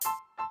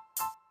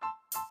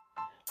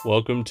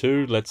Welcome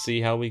to Let's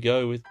See How We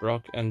Go with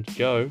Brock and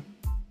Joe.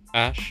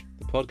 Ash,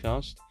 the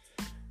podcast.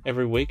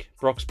 Every week,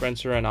 Brock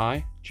Spencer and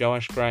I,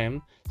 Joash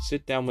Graham,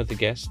 sit down with a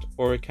guest,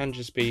 or it can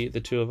just be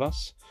the two of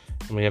us,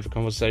 and we have a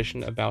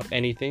conversation about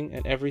anything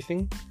and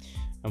everything.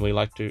 And we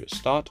like to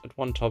start at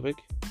one topic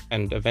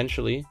and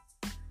eventually,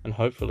 and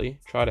hopefully,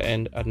 try to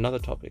end at another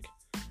topic.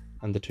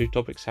 And the two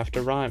topics have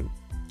to rhyme.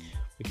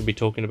 We can be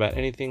talking about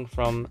anything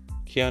from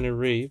Keanu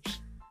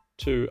Reeves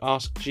to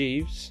Ask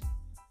Jeeves,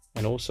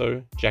 and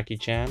also Jackie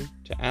Chan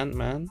to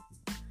Ant-Man,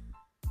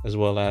 as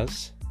well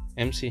as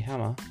MC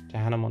Hammer to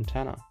Hannah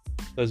Montana.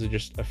 Those are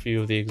just a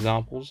few of the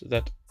examples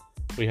that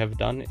we have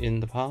done in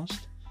the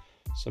past.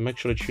 So make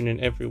sure to tune in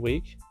every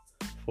week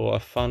for a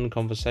fun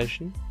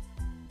conversation.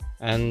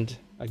 And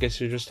I guess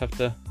you just have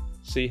to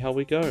see how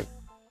we go.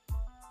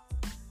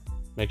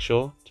 Make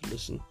sure to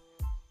listen.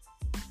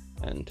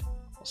 And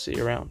I'll see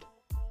you around.